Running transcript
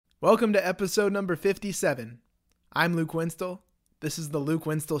Welcome to episode number 57. I'm Luke Winstall. This is the Luke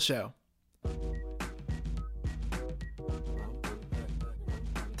Winstall Show.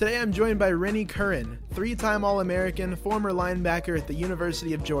 Today I'm joined by Rennie Curran, three-time All-American, former linebacker at the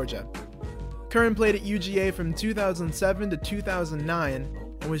University of Georgia. Curran played at UGA from 2007 to 2009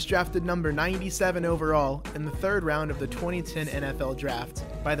 and was drafted number 97 overall in the third round of the 2010 NFL Draft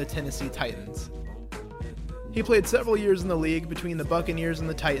by the Tennessee Titans. He played several years in the league between the Buccaneers and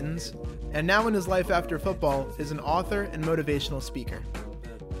the Titans, and now in his life after football is an author and motivational speaker.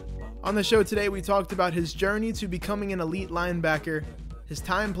 On the show today, we talked about his journey to becoming an elite linebacker, his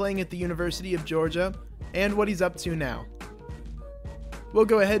time playing at the University of Georgia, and what he's up to now. We'll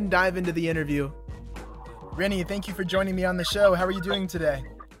go ahead and dive into the interview. Rennie, thank you for joining me on the show. How are you doing today?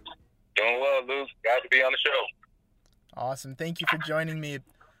 Doing well, Luke. Glad to be on the show. Awesome. Thank you for joining me.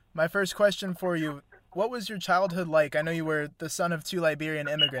 My first question for you, what was your childhood like? I know you were the son of two Liberian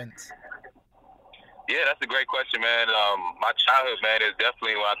immigrants. Yeah, that's a great question, man. My childhood, man, is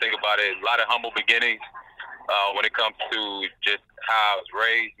definitely, when I think about it, a lot of humble beginnings when it comes to just how I was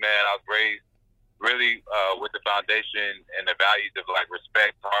raised, man. I was raised really with the foundation and the values of, like,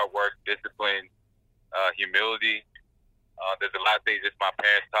 respect, hard work, discipline, humility. There's a lot of things that my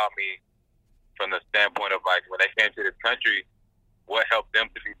parents taught me from the standpoint of, like, when they came to this country, what helped them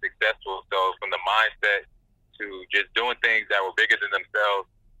to be successful. So from the mindset to just doing things that were bigger than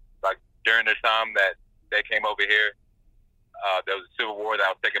themselves, like during the time that they came over here, there was a civil war that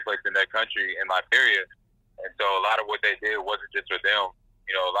was taking place in their country in Liberia. And so a lot of what they did wasn't just for them.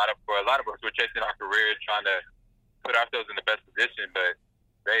 You know, for a lot of us, we're chasing our careers, trying to put ourselves in the best position, but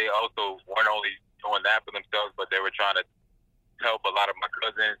they also weren't only doing that for themselves, but they were trying to help a lot of my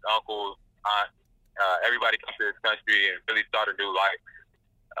cousins, uncles, aunts, everybody come to this country and really start a new life.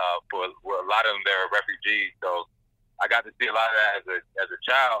 For a lot of them, they're refugees. So I got to see a lot of that as a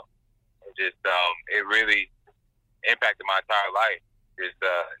child. And just it really impacted my entire life. Just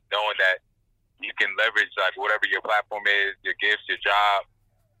knowing that you can leverage, like, whatever your platform is, your gifts, your job,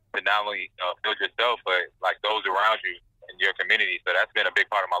 to not only build yourself, but like those around you and your community. So that's been a big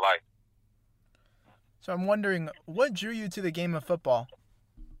part of my life. So I'm wondering, what drew you to the game of football?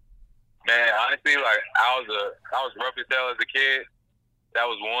 Man, honestly, like, I was rough as hell as a kid. That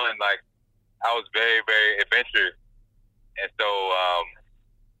was one. Like, I was very, very adventurous. And so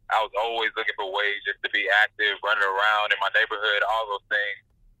I was always looking for ways just to be active, running around in my neighborhood, all those things.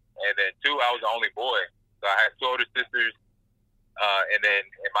 And then, two, I was the only boy. So I had two older sisters. And then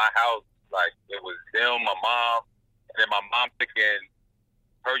in my house, like, it was them, my mom, and then my mom took in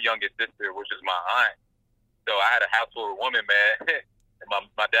her youngest sister, which is my aunt. So I had a house full of women, man. And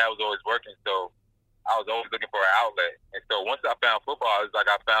my dad was always working, so I was always looking for an outlet. And so once I found football, it was like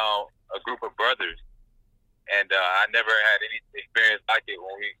I found a group of brothers. And I never had any experience like it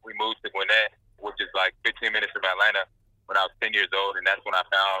when we moved to Gwinnett, which is like 15 minutes from Atlanta, when I was 10 years old. And that's when I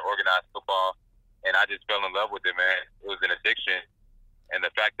found organized football. And I just fell in love with it, man. It was an addiction. And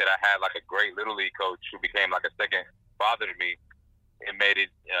the fact that I had, like, a great Little League coach who became like a second father to me, it made it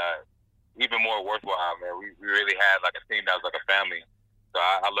even more worthwhile, man. We really had, like, a team that was like a family. So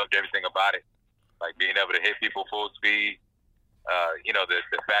I loved everything about it, like being able to hit people full speed.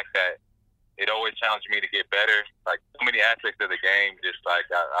 The fact that it always challenged me to get better. Like, so many aspects of the game, just like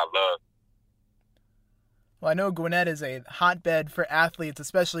I love. Well, I know Gwinnett is a hotbed for athletes,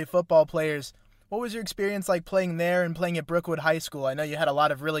 especially football players. What was your experience like playing there and playing at Brookwood High School? I know you had a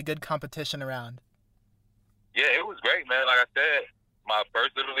lot of really good competition around. Yeah, it was great, man. Like I said, my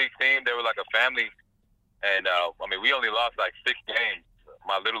first Little League team, they were like a family. And, we only lost like 6 games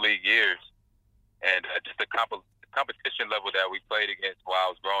my Little League years, and just the competition level that we played against while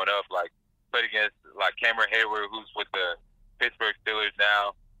I was growing up, like played against like Cameron Hayward, who's with the Pittsburgh Steelers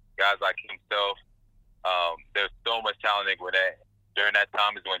now, guys like himself. There's so much talent in Gwinnett. During that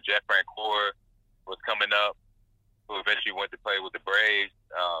time is when Jeff Francoeur was coming up, who eventually went to play with the Braves.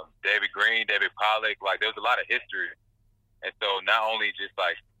 David Green, David Pollock, like there was a lot of history. And so not only just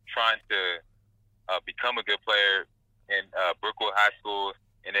like trying to become a good player in Brookwood High School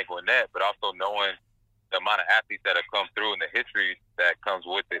and in Gwinnett, but also knowing the amount of athletes that have come through and the history that comes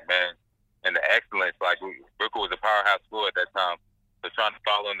with it, man, and the excellence. Like, Brookwood was a powerhouse school at that time. So trying to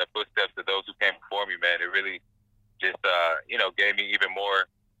follow in the footsteps of those who came before me, man, it really just, gave me even more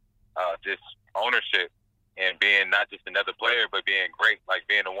just ownership and being not just another player, but being great, like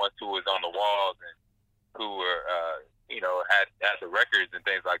being the ones who was on the walls and who were, had the records and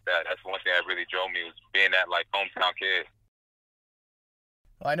things like that. That's one thing that really drove me, was being that, like, hometown kid.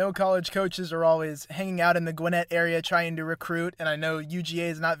 Well, I know college coaches are always hanging out in the Gwinnett area trying to recruit, and I know UGA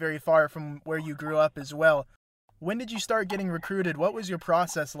is not very far from where you grew up as well. When did you start getting recruited? What was your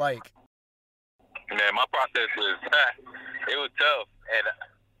process like? Man, my process was it was tough. And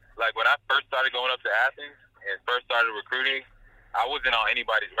like when I first started going up to Athens and first started recruiting, I wasn't on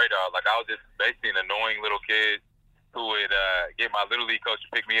anybody's radar. Like I was just basically an annoying little kid who would get my little league coach to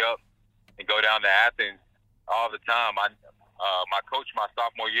pick me up and go down to Athens all the time. My coach my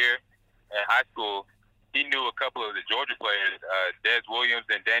sophomore year in high school, he knew a couple of the Georgia players, Des Williams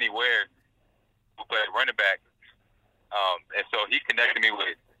and Danny Ware, who played running back. And so he connected me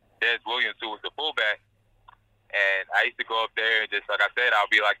with Des Williams, who was the fullback. And I used to go up there and just, like I said, I'll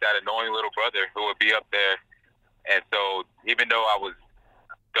be like that annoying little brother who would be up there. And so even though I was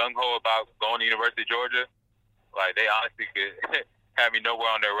gung-ho about going to University of Georgia, like they honestly could have me nowhere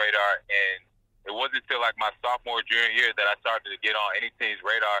on their radar. And it wasn't until like my sophomore, junior year that I started to get on any team's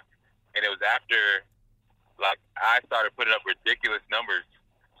radar. And it was after like I started putting up ridiculous numbers.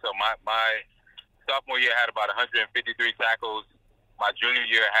 So my sophomore year I had about 153 tackles. My junior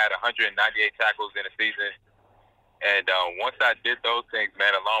year I had 198 tackles in a season. And once I did those things,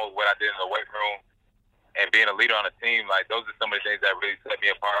 man, along with what I did in the weight room and being a leader on a team, like those are some of the things that really set me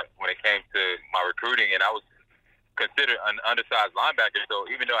apart when it came to my recruiting. And I was considered an undersized linebacker, so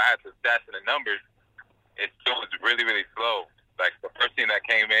even though I had the stats and the numbers, it still was really, really slow. Like the first team that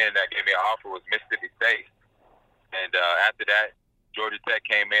came in that gave me an offer was Mississippi State. And after that, Georgia Tech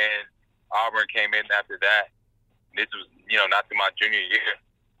came in, Auburn came in after that. This was, not to my junior year.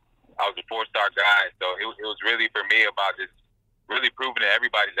 I was a 4-star guy, so it was really for me about just really proving to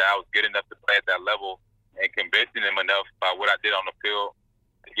everybody that I was good enough to play at that level and convincing them enough by what I did on the field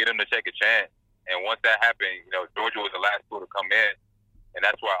to get them to take a chance. And once that happened, Georgia was the last school to come in, and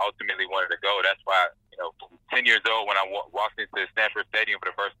that's where I ultimately wanted to go. That's why, 10 years old when I walked into Stanford Stadium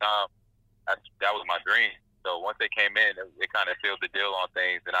for the first time, that was my dream. So once they came in, it kind of sealed the deal on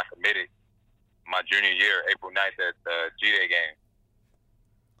things, and I committed my junior year, April 9th at the G-Day game.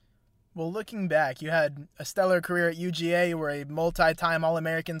 Well, looking back, you had a stellar career at UGA. You were a multi-time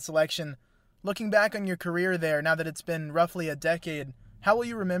All-American selection. Looking back on your career there, now that it's been roughly a decade, how will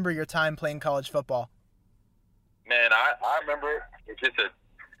you remember your time playing college football? Man, I remember it's just a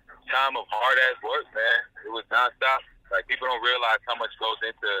time of hard-ass work, man. It was nonstop. Like, people don't realize how much goes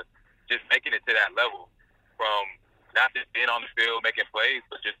into just making it to that level, from not just being on the field making plays,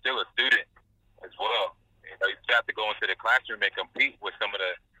 but just still a student as well. You have to go into the classroom and compete with some of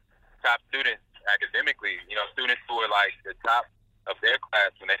the top students academically, students who are like the top of their class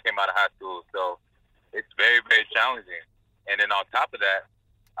when they came out of high school. So it's very, very challenging. And then on top of that,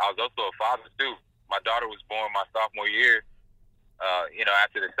 I was also a father too. My daughter was born my sophomore year,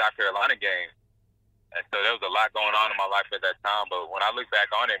 after the South Carolina game. And so there was a lot going on in my life at that time. But when I look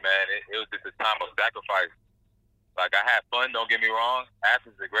back on it, man, it was just a time of sacrifice. Like, I had fun, don't get me wrong.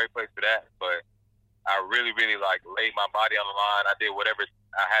 Athens is a great place for that. But I really, really, laid my body on the line. I did whatever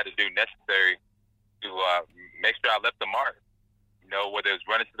I had to do necessary to make sure I left the mark. Whether it's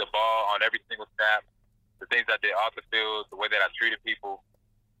running to the ball on every single snap, the things I did off the field, the way that I treated people,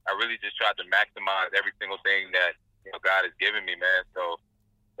 I really just tried to maximize every single thing that God has given me, man. So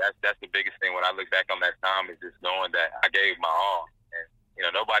that's the biggest thing when I look back on that time, is just knowing that I gave my all. And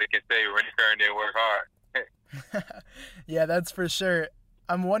nobody can say Rennie Curran didn't work hard. Yeah, that's for sure.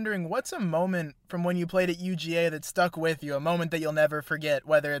 I'm wondering, what's a moment from when you played at UGA that stuck with you, a moment that you'll never forget,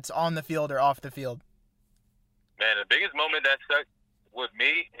 whether it's on the field or off the field? Man, the biggest moment that stuck with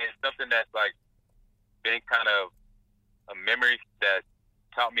me is something that's been kind of a memory that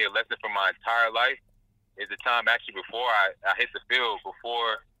taught me a lesson for my entire life, is the time actually before I hit the field,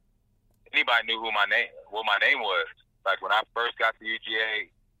 before anybody knew what my name was. Like when I first got to UGA,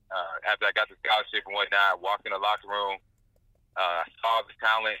 after I got the scholarship and whatnot, I walked in the locker room, I saw the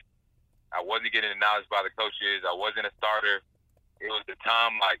talent. I wasn't getting acknowledged by the coaches. I wasn't a starter. It was the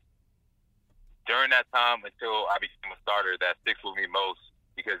time, during that time until I became a starter, that sticks with me most,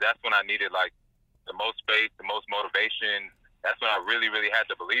 because that's when I needed, the most space, the most motivation. That's when I really, really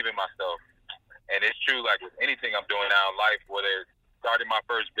had to believe in myself. And it's true, with anything I'm doing now in life, whether it's starting my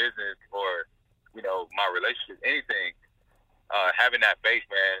first business or, my relationship, anything, having that faith,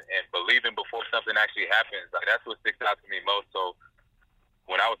 man, and believing before something actually happens, that's what sticks out to me most. So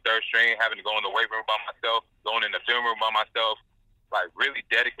when I was third string, having to go in the weight room by myself, going in the film room by myself, really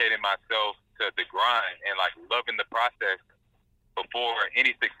dedicating myself to the grind and, loving the process before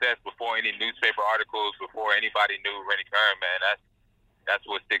any success, before any newspaper articles, before anybody knew Rennie Curran, man, that's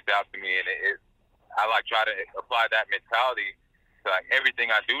what sticks out to me. And I try to apply that mentality to,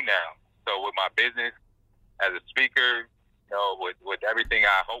 everything I do now. So with my business, as a speaker, with everything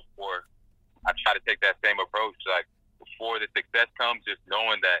I hope for, I try to take that same approach. Before the success comes, just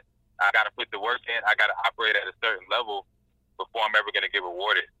knowing that I got to put the work in. I got to operate at a certain level before I'm ever going to get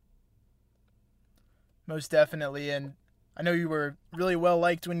rewarded. Most definitely. And I know you were really well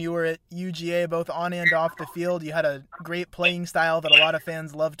liked when you were at UGA, both on and off the field. You had a great playing style that a lot of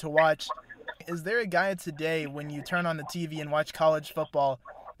fans love to watch. Is there a guy today, when you turn on the TV and watch college football,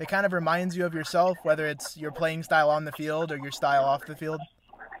 that kind of reminds you of yourself, whether it's your playing style on the field or your style off the field?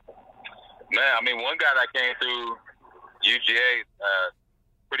 Man, I mean, one guy that came through UGA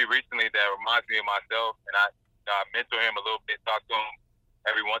pretty recently that reminds me of myself, and I mentor him a little bit, talk to him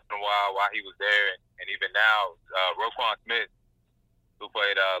every once in a while he was there, and even now, Roquan Smith, who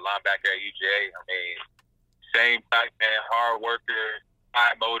played linebacker at UGA. I mean, same type, man, hard worker,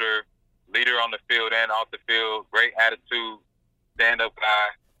 high motor, leader on the field and off the field, great attitude, stand-up guy,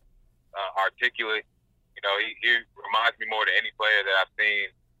 articulate. You know, he reminds me more than any player that I've seen,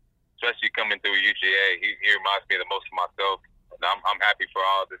 especially coming through UGA. He reminds me the most of myself. And I'm happy for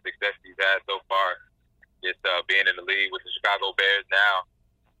all the success he's had so far. Just being in the league with the Chicago Bears now.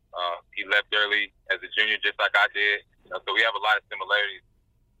 He left early as a junior, just like I did. You know, so we have a lot of similarities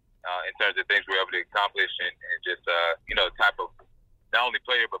in terms of things we're able to accomplish, and just the type of not only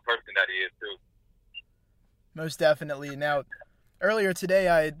player but person that he is too. Most definitely. Now, earlier today,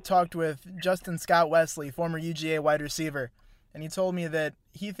 I talked with Justin Scott Wesley, former UGA wide receiver, and he told me that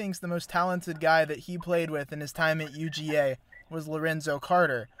he thinks the most talented guy that he played with in his time at UGA was Lorenzo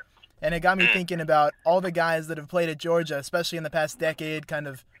Carter. And it got me thinking about all the guys that have played at Georgia, especially in the past decade, kind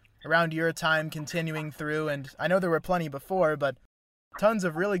of around your time continuing through. And I know there were plenty before, but tons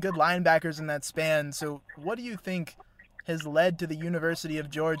of really good linebackers in that span. So what do you think has led to the University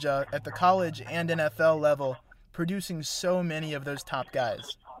of Georgia at the college and NFL level producing so many of those top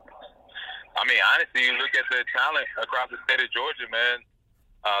guys? I mean, honestly, you look at the talent across the state of Georgia, man.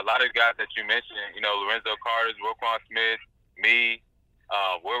 A lot of guys that you mentioned, Lorenzo Carter, Roquan Smith, me,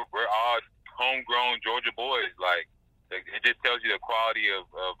 we're all homegrown Georgia boys. Like, it just tells you the quality of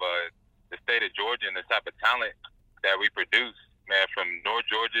the state of Georgia and the type of talent that we produce, man, from North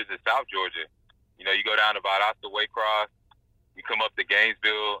Georgia to South Georgia. You know, you go down to Valdosta, Waycross, you come up to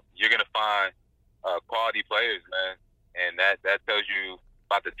Gainesville, you're going to find quality players, man. And that tells you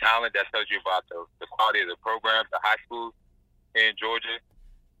about the talent, that tells you about the quality of the program, the high schools here in Georgia.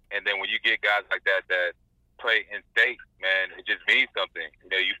 And then when you get guys like that play in state, man, it just means something. You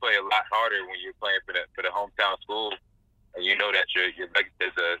know, you play a lot harder when you're playing for the hometown school, and you know that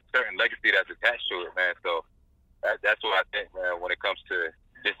there's a certain legacy that's attached to it, man. So that's what I think, man, when it comes to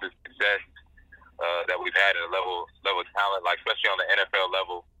just the success that we've had at a level of talent, like especially on the NFL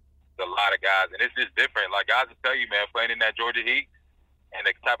level. There's a lot of guys, and it's just different. Like, guys will tell you, man, playing in that Georgia Heat and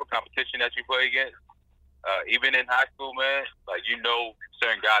the type of competition that you play against, even in high school, man, like,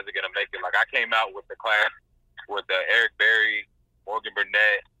 certain guys are going to make it. Like, I came out with the class with Eric Berry, Morgan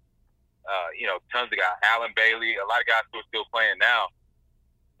Burnett, tons of guys, Alan Bailey, a lot of guys who are still playing now.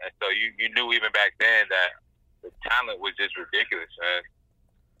 And so you knew even back then that the talent was just ridiculous, man.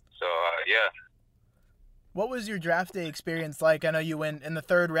 So, yeah. What was your draft day experience like? I know you went in the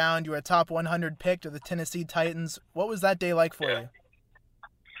third round. You were a top 100 pick to the Tennessee Titans. What was that day like for you?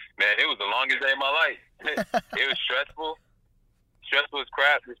 Man, it was the longest day of my life. It was stressful. Stressful as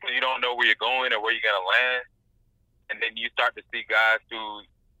crap because you don't know where you're going or where you're going to land. And then you start to see guys who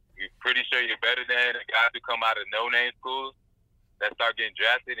you're pretty sure you're better than, and guys who come out of no-name schools that start getting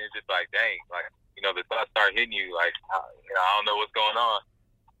drafted, and it's just like, dang, like, the thoughts start hitting you, like, I don't know what's going on.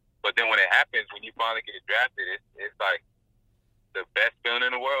 But then when it happens, when you finally get drafted, it's like the best feeling in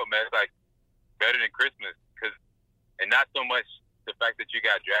the world, man. It's like better than Christmas. And not so much the fact that you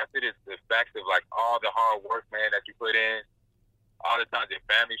got drafted, it's the fact of, like, all the hard work, man, that you put in, all the times your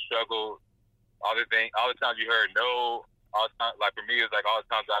family struggled, all the times you heard no, all the time, like, for me, it's like all the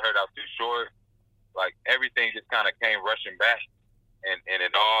times I heard I was too short. Like, everything just kind of came rushing back, and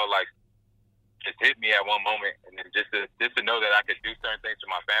it all, like, just hit me at one moment. And then just to know that I could do certain things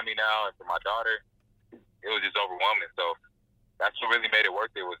for my family now and for my daughter, it was just overwhelming. So that's what really made it worth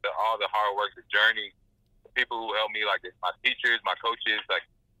it, was all the hard work, the journey, the people who helped me, like my teachers, my coaches, like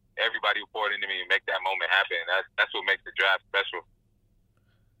everybody who poured into me and make that moment happen. That's what makes the draft special.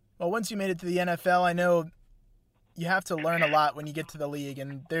 Well, once you made it to the NFL, I know you have to learn a lot when you get to the league,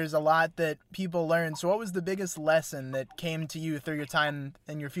 and there's a lot that people learn. So what was the biggest lesson that came to you through your time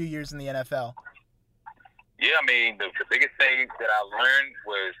in your few years in the NFL? Yeah, I mean, the biggest thing that I learned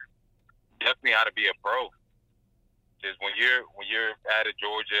was definitely how to be a pro. Just when you're out of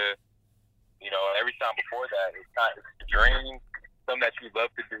Georgia, every time before that, it's a dream, something that you love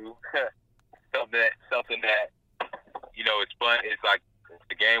to do, something that it's fun. It's like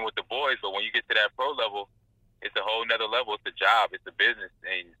the game with the boys, but when you get to that pro level, it's a whole nother level. It's a job. It's a business,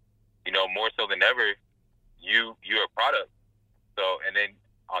 and more so than ever, you're a product. So, and then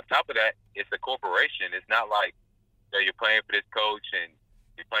on top of that, it's a corporation. It's not like you're playing for this coach and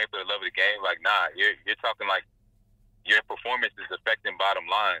you're playing for the love of the game. Like, nah, you're talking like your performance is affecting bottom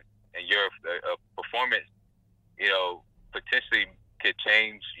line, and your performance, potentially could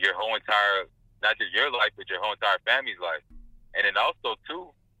change your whole entire, not just your life, but your whole entire family's life. And then also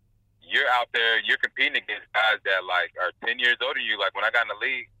too, you're out there, you're competing against guys that like are 10 years older than you. Like when I got in the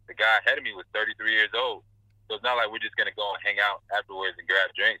league, the guy ahead of me was 33 years old. So it's not like we're just gonna go and hang out afterwards and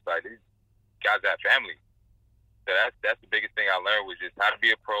grab drinks. Like these guys have families. So that's the biggest thing I learned was just how to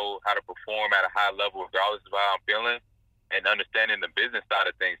be a pro, how to perform at a high level regardless of how I'm feeling, and understanding the business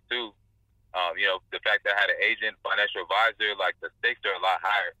side of things too. The fact that I had an agent, financial advisor, like the stakes are a lot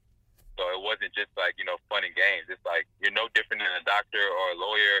higher. So it wasn't just like, fun and games. It's like you're no different than a doctor or a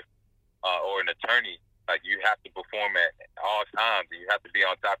lawyer or an attorney. Like you have to perform at all times and you have to be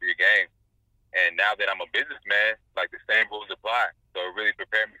on top of your game. And now that I'm a businessman, like the same rules apply. So it really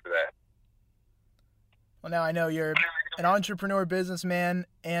prepared me for that. Well, now I know you're an entrepreneur, businessman,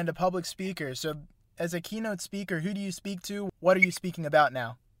 and a public speaker. So as a keynote speaker, who do you speak to? What are you speaking about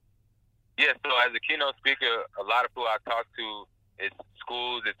now? Yeah, so as a keynote speaker, a lot of people I talk to, it's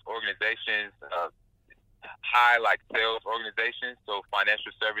schools, it's organizations, high like sales organizations, so financial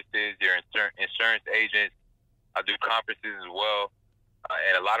services, your insurance agents. I do conferences as well,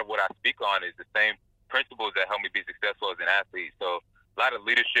 and a lot of what I speak on is the same principles that help me be successful as an athlete. So a lot of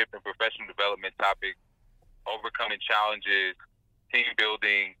leadership and professional development topics, overcoming challenges, team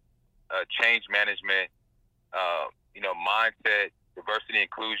building, change management, mindset, diversity,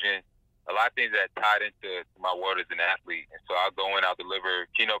 inclusion. A lot of things that tied into my world as an athlete. And so I'll go in, I'll deliver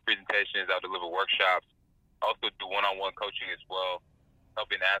keynote presentations, I'll deliver workshops, also do one-on-one coaching as well,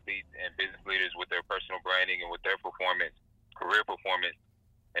 helping athletes and business leaders with their personal branding and with their performance, career performance,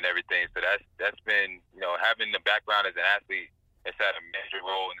 and everything. So that's been, having the background as an athlete, it's had a major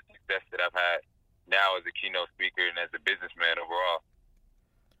role in the success that I've had now as a keynote speaker and as a businessman overall.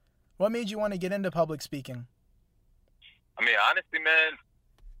 What made you want to get into public speaking? I mean, honestly, man,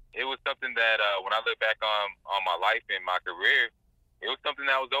 it was something that when I look back on my life and my career, it was something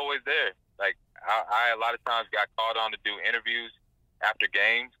that was always there. Like I a lot of times got called on to do interviews after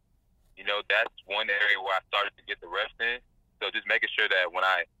games. That's one area where I started to get the reps in. So just making sure that when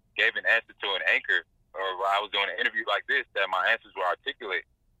I gave an answer to an anchor or I was doing an interview like this, that my answers were articulate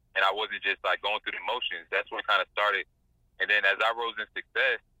and I wasn't just like going through the motions. That's what kind of started. And then as I rose in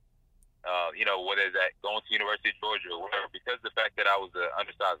success, whether it's at going to University of Georgia or whatever, because of the fact that I was an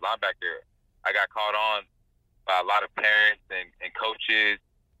undersized linebacker, I got called on by a lot of parents and coaches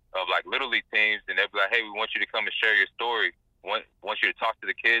of like little league teams, and they'd be like, hey, we want you to come and share your story. We want you to talk to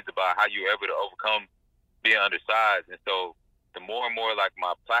the kids about how you were able to overcome being undersized. And so the more and more like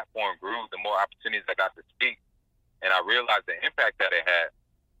my platform grew, the more opportunities I got to speak, and I realized the impact that it had.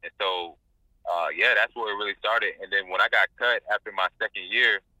 And so, that's where it really started. And then when I got cut after my second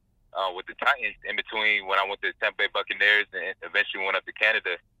year, with the Titans, in between when I went to the Tampa Bay Buccaneers and eventually went up to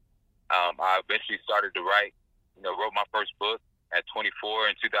Canada, I eventually started to write, wrote my first book at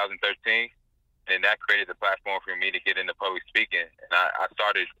 24 in 2013, and that created the platform for me to get into public speaking. And I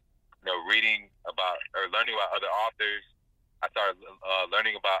started, reading about or learning about other authors. I started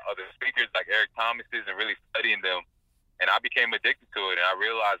learning about other speakers like Eric Thomas's and really studying them, and I became addicted to it. And I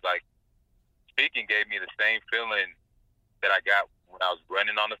realized like speaking gave me the same feeling that I got when I was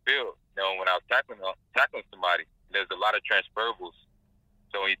running on the field, when I was tackling somebody. There's a lot of transferables.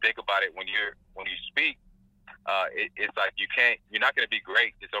 So when you think about it, when you speak, it's like you're not going to be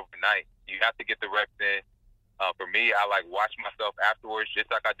great just overnight. You have to get the reps in. For me, I like watch myself afterwards,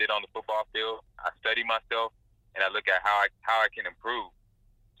 just like I did on the football field. I study myself and I look at how I can improve.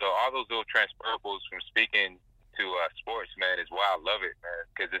 So all those little transferables from speaking to sports, man, is why I love it, man,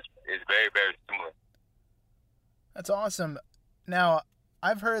 because it's very, very similar. That's awesome. Now,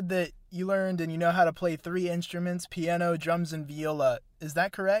 I've heard that you learned and you know how to play 3 instruments, piano, drums, and viola. Is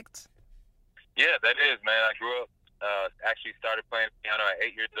that correct? Yeah, that is, man. I grew up, actually started playing piano at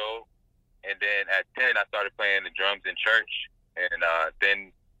 8 years old. And then at 10, I started playing the drums in church. And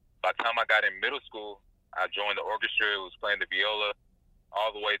then by the time I got in middle school, I joined the orchestra, was playing the viola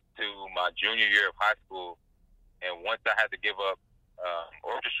all the way to my junior year of high school. And once I had to give up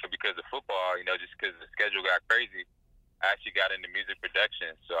orchestra because of football, just because the schedule got crazy, I actually got into music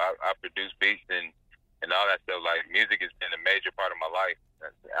production. So I produced beats and all that stuff. Like, music has been a major part of my life.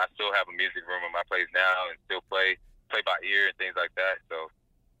 I still have a music room in my place now and still play by ear and things like that. So,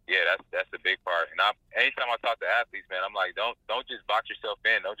 yeah, that's a big part. And anytime I talk to athletes, man, I'm like, don't just box yourself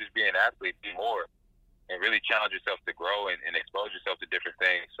in. Don't just be an athlete. Be more and really challenge yourself to grow and expose yourself to different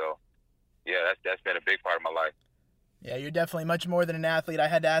things. So yeah, that's been a big part of my life. Yeah, you're definitely much more than an athlete. I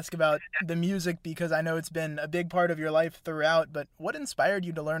had to ask about the music because I know it's been a big part of your life throughout, but what inspired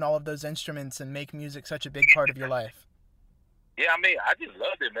you to learn all of those instruments and make music such a big part of your life? Yeah, I mean, I just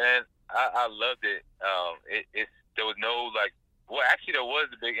loved it, man. I loved it. There was no actually there was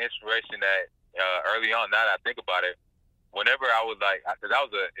a big inspiration that early on. Now that I think about it, whenever I was because I was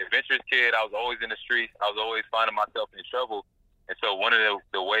an adventurous kid, I was always in the streets. I was always finding myself in trouble. And so one of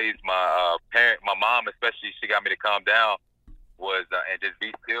the ways my my mom especially, she got me to calm down was and just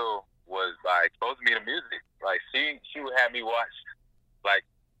be still was by exposing me to music. Like she would have me watch like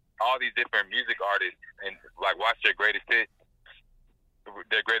all these different music artists and like watch their greatest hits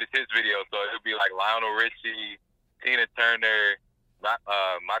videos. So it would be like Lionel Richie, Tina Turner,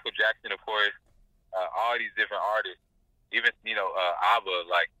 Michael Jackson, of course, all these different artists. Even ABBA,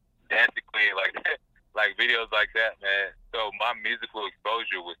 like Dancing Queen, like like videos like that, man. So my musical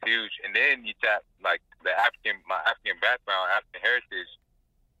exposure was huge. And then you tap like my African background, African heritage.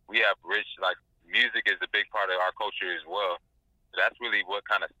 We have rich music is a big part of our culture as well. So that's really what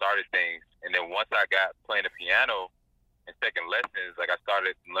kind of started things. And then once I got playing the piano and taking lessons, I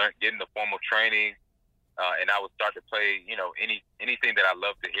started getting the formal training, and I would start to play, anything that I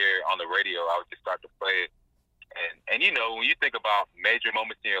love to hear on the radio. I would just start to play it. And when you think about major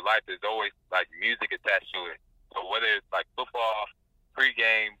moments in your life, there's always music attached to it. So whether it's football,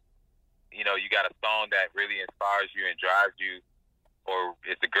 pregame, you got a song that really inspires you and drives you, or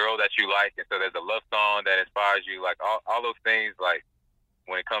it's a girl that you like, and so there's a love song that inspires you. Like all those things,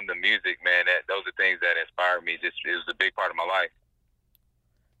 when it comes to music, man, those are things that inspire me. It was a big part of my life.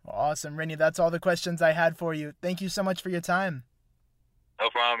 Well, awesome, Rennie. That's all the questions I had for you. Thank you so much for your time. No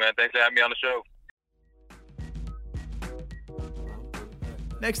problem, man. Thanks for having me on the show.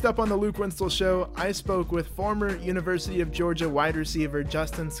 Next up on the Luke Winstall Show, I spoke with former University of Georgia wide receiver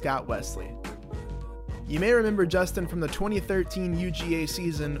Justin Scott Wesley. You may remember Justin from the 2013 UGA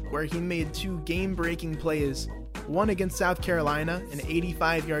season where he made 2 game-breaking plays, one against South Carolina, an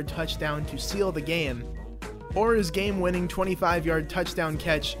 85-yard touchdown to seal the game, or his game-winning 25-yard touchdown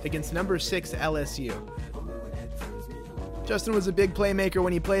catch against number 6 LSU. Justin was a big playmaker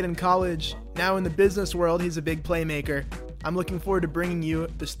when he played in college. Now in the business world, he's a big playmaker. I'm looking forward to bringing you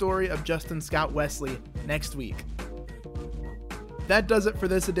the story of Justin Scott Wesley next week. That does it for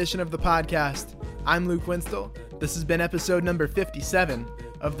this edition of the podcast. I'm Luke Winstall. This has been episode number 57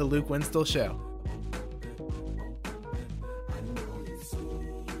 of The Luke Winstall Show.